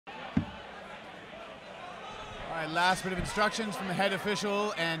right, last bit of instructions from the head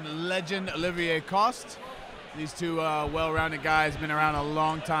official and legend Olivier Coste. These two well-rounded guys, been around a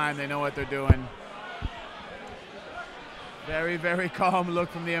long time. They know what they're doing. Very, very calm look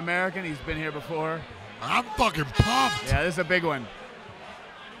from the American. He's been here before. I'm fucking pumped. Yeah, this is a big one.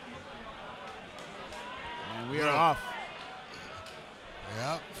 And we are off.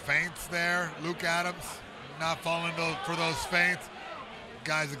 Yep, feints there. Luke Adams not falling for those feints.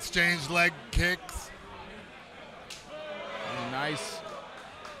 Guys exchange leg kicks. Nice.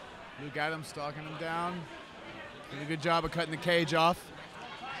 Luke Adams stalking him down. Did a good job of cutting the cage off.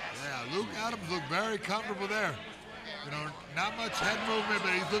 Yeah, Luke Adams looked very comfortable there. You know, not much head movement,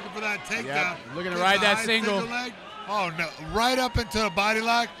 but he's looking for that takedown. Yep, looking to ride that single. Leg. Oh, no, right up into the body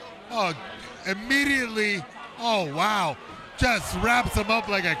lock. Oh, immediately, oh, wow. Just wraps him up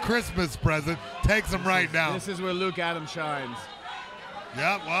like a Christmas present, takes him right down. This is where Luke Adams shines.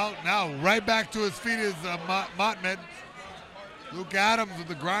 Yeah, well, now right back to his feet is Motamed. Luke Adams with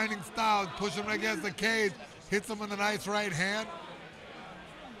the grinding style, pushing him against the cage, hits him with a nice right hand.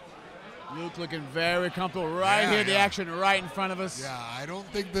 Luke looking very comfortable right here, the action right in front of us. Yeah, I don't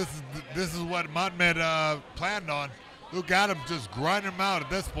think this is what Motamed planned on. Luke Adams just grinding him out at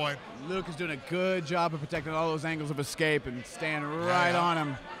this point. Luke is doing a good job of protecting all those angles of escape and staying right on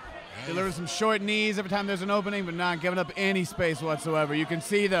him. Delivers some short knees every time there's an opening, but not giving up any space whatsoever. You can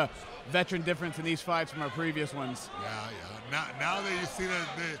see the veteran difference in these fights from our previous ones. Yeah. Now that you see that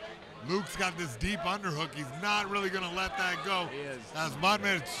Luke's got this deep underhook, he's not really going to let that go. He is. As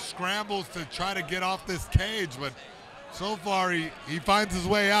Motamed scrambles to try to get off this cage, but so far he finds his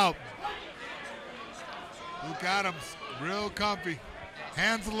way out. Luke Adams, real comfy.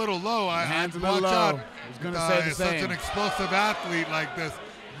 Hands a little low. Hands a little low. I was going to say the same. Such an explosive athlete like this.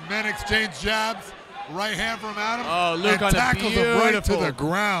 Men exchange jabs. Right hand from Adams. Oh, Luke on tackles him right to the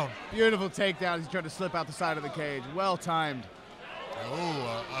ground. Beautiful takedown. He's trying to slip out the side of the cage. Well timed.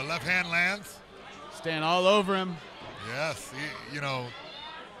 Oh, a left hand lands. Staying all over him. Yes, you know,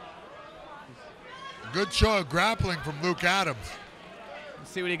 good show of grappling from Luke Adams.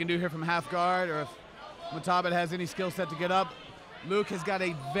 Let's see what he can do here from half guard, or if Motamed has any skill set to get up. Luke has got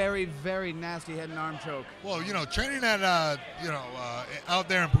a very, very nasty head and arm choke. Well, you know, training at, out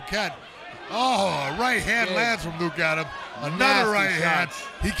there in Phuket. Oh, a right hand lands from Luke Adams. Another Nasty right hand. shots.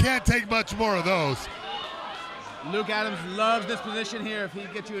 He can't take much more of those. Luke Adams loves this position here. If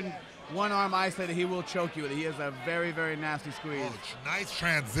he gets you in one arm isolated, he will choke you with it. He has a very, very nasty squeeze. Oh, nice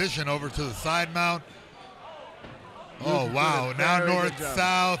transition over to the side mount. Oh, Luke wow. Now north, job.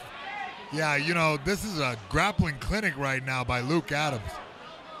 south. Yeah, you know, this is a grappling clinic right now by Luke Adams.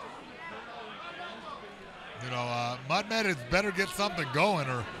 You know, Motamed has better get something going,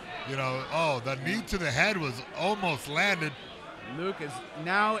 or, you know, oh, the knee to the head was almost landed. Luke is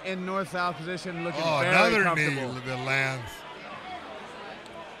now in north-south position, looking very another comfortable. knee that lands.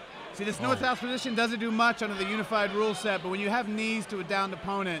 See, this north-south position doesn't do much under the unified rule set, but when you have knees to a downed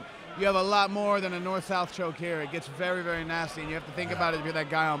opponent, you have a lot more than a north-south choke here. It gets very, very nasty, and you have to think about it if you're that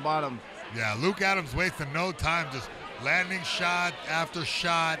guy on bottom. Yeah, Luke Adams wasting no time, just landing shot after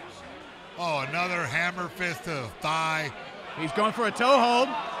shot. Oh, another hammer fist to the thigh. He's going for a toe hold.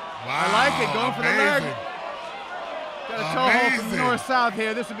 Wow, I like it, going for the leg. Got a toe hold from north-south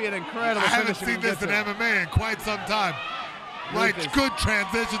here. This would be an incredible finish. I haven't seen this in MMA in quite some time. Right, good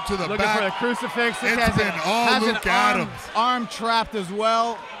transition to the back. Looking for the crucifix. It's been all Luke Adams. Arm trapped as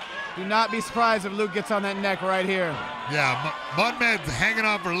well. Do not be surprised if Luke gets on that neck right here. Yeah, Motamed's hanging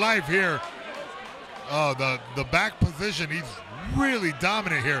on for life here. Oh, the back position, he's really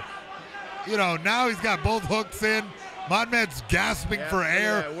dominant here. You know, now he's got both hooks in. Motamed's gasping for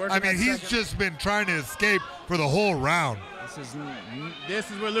air. I mean, he's just been trying to escape for the whole round. This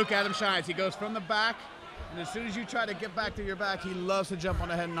is where Luke Adams shines. He goes from the back, and as soon as you try to get back to your back, he loves to jump on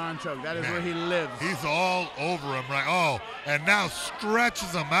the head and arm choke. That is where he lives. He's all over him, right? Oh, and now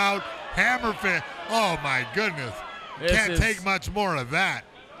stretches him out. Hammer fist. Oh, my goodness. Can't take much more of that.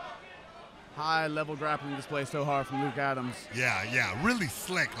 High-level grappling display so hard from Luke Adams. Yeah, really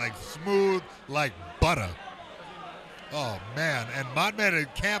slick, like smooth, like butter. Oh, man, and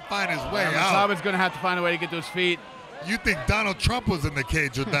Motamed can't find his way out. Motamed's going to have to find a way to get to his feet. You think Donald Trump was in the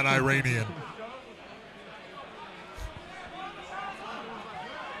cage with that Iranian.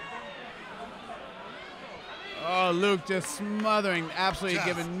 Oh, Luke just smothering, absolutely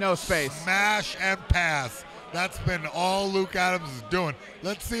giving no space. Smash and pass. That's been all Luke Adams is doing.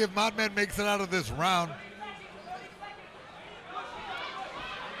 Let's see if Motamed makes it out of this round.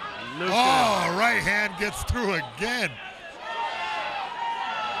 Right hand gets through again.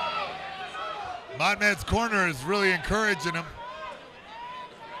 Motamed's corner is really encouraging him.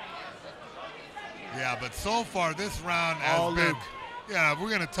 Yeah, but so far this round has All been, Luke. yeah, we're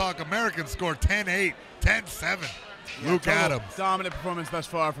going to talk American score 10-8, 10-7. Yeah, Luke total Adams. dominant performance thus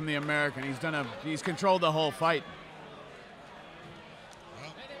far from the American. He's controlled the whole fight.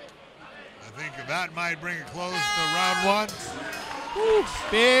 Well, I think that might bring it close to round one. Woo,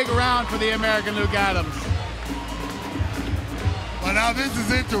 big round for the American Luke Adams. Well, now this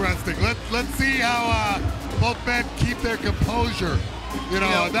is interesting. Let's see how both men keep their composure. You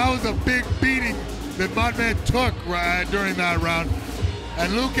know, that was a big beating that Motamed took during that round.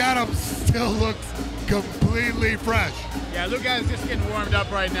 And Luke Adams still looks completely fresh. Yeah, Luke Adams is just getting warmed up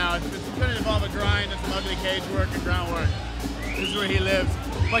right now. It's going to involve a grind and some ugly cage work and ground work. This is where he lives.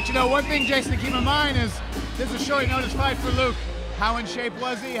 But you know, one thing, Jason, to keep in mind is this is a short notice fight for Luke. How in shape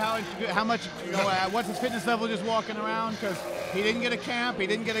was he? How much, you know, what's his fitness level just walking around? Because he didn't get a camp. He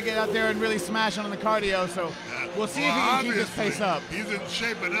didn't get to get out there and really smash on the cardio. So we'll see if he can keep his pace up. He's in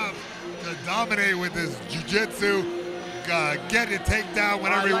shape enough to dominate with his jiu-jitsu, get it takedown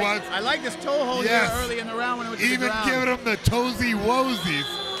whenever he wants. I like this toe hold here early in the round when it was to the ground. Even giving him the toesy woesies.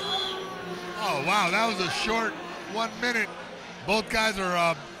 Oh, wow, that was a short 1 minute. Both guys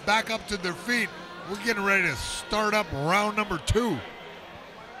are back up to their feet. We're getting ready to start up round number 2.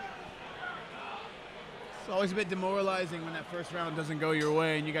 It's always a bit demoralizing when that first round doesn't go your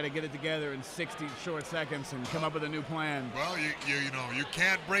way and you got to get it together in 60 short seconds and come up with a new plan. Well, you know, you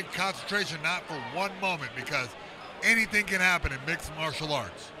can't break concentration, not for 1 moment, because anything can happen in mixed martial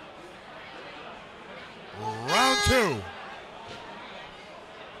arts. Round 2.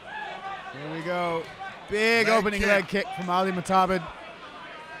 Here we go. Big opening leg kick from Ali Motamed.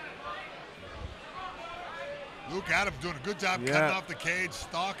 Luke Adams doing a good job cutting off the cage,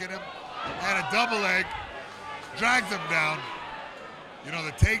 stalking him, and a double leg drags him down. You know,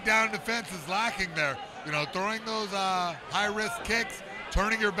 the takedown defense is lacking there. You know, throwing those high-risk kicks,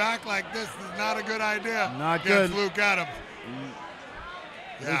 turning your back like this is not a good idea. Not good. Luke Adams.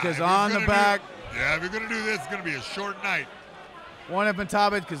 Luke is on the back. Yeah, if you're going to do this, it's going to be a short night. One up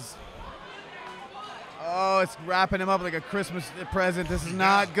Motamed because, oh, it's wrapping him up like a Christmas present. This is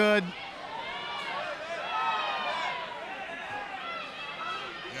not good.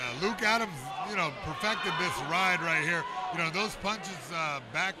 Luke Adams, you know, perfected this ride right here. You know, those punches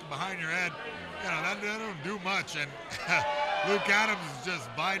back behind your head, you know, that don't do much. And Luke Adams is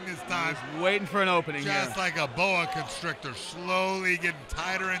just biding his time. He's waiting for an opening just like a boa constrictor, slowly getting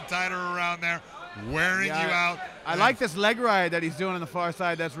tighter and tighter around there, wearing you out. I like this leg ride that he's doing on the far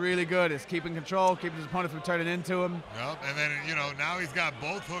side. That's really good. It's keeping control, keeping his opponent from turning into him. Yep, and then, you know, now he's got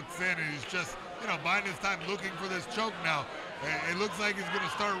both hooks in, and he's just, you know, biding his time, looking for this choke now. It looks like he's going to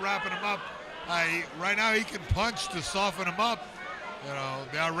start wrapping him up. Right now he can punch to soften him up. You know,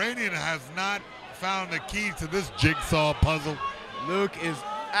 the Iranian has not found the key to this jigsaw puzzle. Luke is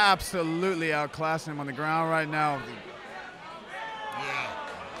absolutely outclassing him on the ground right now. Yeah.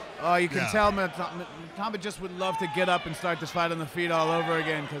 Oh, you can tell Motamed just would love to get up and start this fight on the feet all over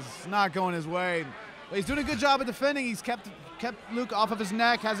again because it's not going his way. But he's doing a good job of defending. He's kept Luke off of his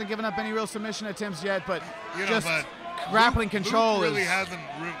neck, hasn't given up any real submission attempts yet, but grappling control Luke really hasn't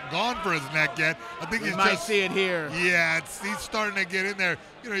gone for his neck yet. I think you might see it here. Yeah, he's starting to get in there.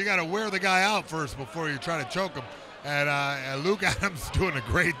 You know, you got to wear the guy out first before you try to choke him. And Luke Adams doing a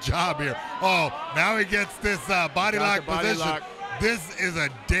great job here. Oh, now he gets this body lock position. This is a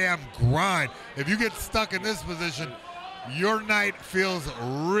damn grind. If you get stuck in this position, your night feels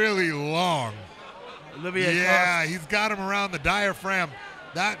really long. Olivier he's got him around the diaphragm.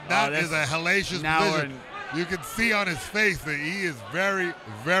 That is a hellacious position. You can see on his face that he is very,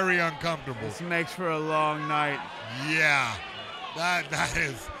 very uncomfortable. This makes for a long night. Yeah, that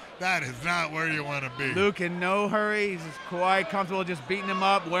is not where you want to be. Luke in no hurry. He's just quite comfortable, just beating him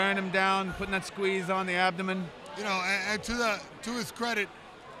up, wearing him down, putting that squeeze on the abdomen. You know, and to his credit,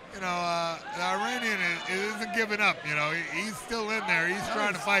 you know, the Iranian isn't giving up. You know, he's still in there. He's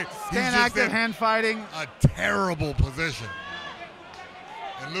trying to fight. Staying active, hand fighting. A terrible position.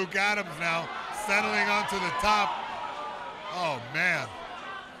 And Luke Adams now settling onto the top. Oh, man.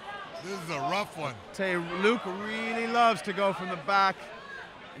 This is a rough one. Tell you, Luke really loves to go from the back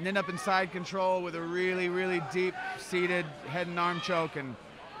and end up in side control with a really, really deep-seated head and arm choke. And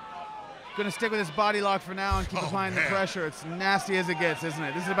going to stick with his body lock for now and keep applying the pressure. It's nasty as it gets, isn't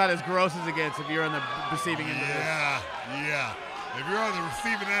it? This is about as gross as it gets if you're on the receiving end of this. Yeah. If you're on the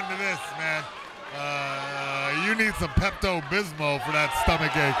receiving end of this, man, you need some Pepto-Bismol for that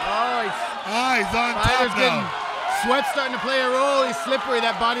stomach ache. He's on top now. Sweat's starting to play a role. He's slippery.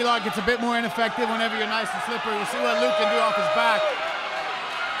 That body lock gets a bit more ineffective whenever you're nice and slippery. We'll see what Luke can do off his back.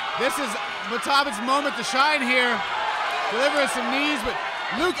 This is Motamed's moment to shine here. Delivering some knees, but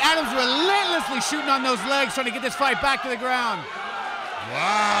Luke Adams relentlessly shooting on those legs, trying to get this fight back to the ground.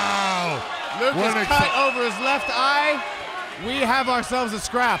 Wow. Luke is cut over his left eye. We have ourselves a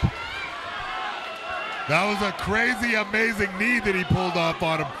scrap. That was a crazy, amazing knee that he pulled off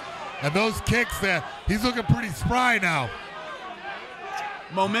on him. And those kicks there, he's looking pretty spry now.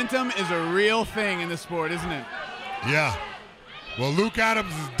 Momentum is a real thing in this sport, isn't it? Yeah. Well, Luke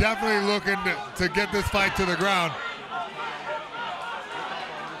Adams is definitely looking to get this fight to the ground.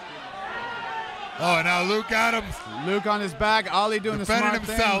 Oh, and now Luke Adams. Luke on his back, Ollie doing the smart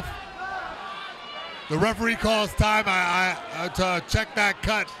himself. thing. The referee calls time to check that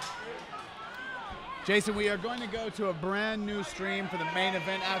cut. Jason, we are going to go to a brand new stream for the main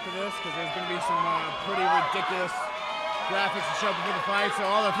event after this because there's going to be some pretty ridiculous graphics to show up before the fight. So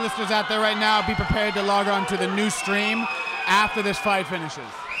all the listeners out there right now, be prepared to log on to the new stream after this fight finishes.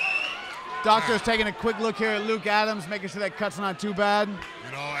 Doctor's taking a quick look here at Luke Adams, making sure that cut's not too bad.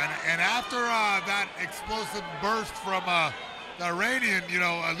 You know, and after that explosive burst from the Iranian, you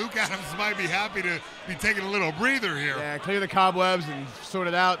know, Luke Adams might be happy to be taking a little breather here. Yeah, clear the cobwebs and sort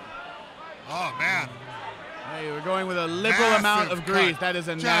it out. Oh, man. Hey, we're going with a liberal amount of grease. That is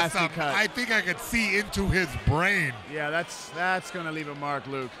a nasty cut. I think I could see into his brain. Yeah, that's going to leave a mark,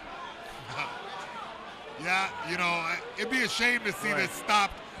 Luke. Yeah, you know, it'd be a shame to see this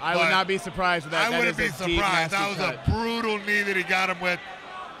stopped. I would not be surprised with that. I wouldn't be surprised. That was a brutal knee that he got him with.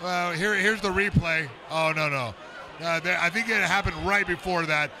 Here's the replay. Oh, no. I think it happened right before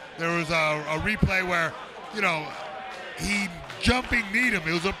that. There was a replay where, you know, he jumping kneed him.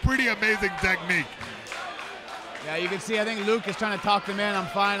 It was a pretty amazing technique. Yeah, you can see, I think Luke is trying to talk them in. I'm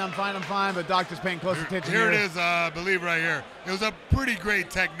fine, but Doctor's paying close attention here. Here it is, I believe right here. It was a pretty great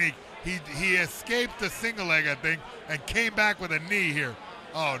technique. He escaped the single leg, I think, and came back with a knee here.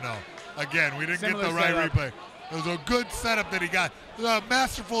 Oh, no. Again, we didn't get the right replay. It was a good setup that he got. It was a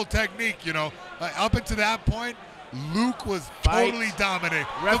masterful technique, you know. Up until that point, Luke was totally dominating.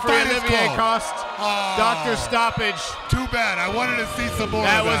 Referee Olivier Coste, Doctor stoppage. Too bad. I wanted to see some more of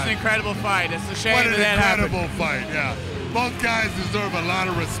that. That was an incredible fight. It's a shame that happened. What an incredible fight, yeah. Both guys deserve a lot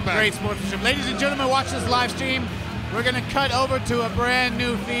of respect. Great sportsmanship. Ladies and gentlemen, watch this live stream. We're going to cut over to a brand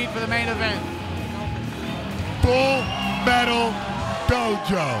new feed for the main event. Full Metal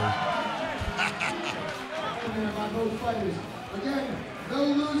Dojo. Again, no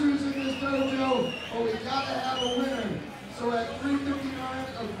losers in this dojo, but we gotta have a winner. So at 3:59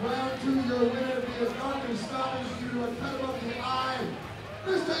 of round 2, your winner via Dr. stoppage due to a cut above the eye,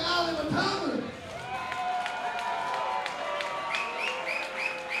 Mr. Motamed.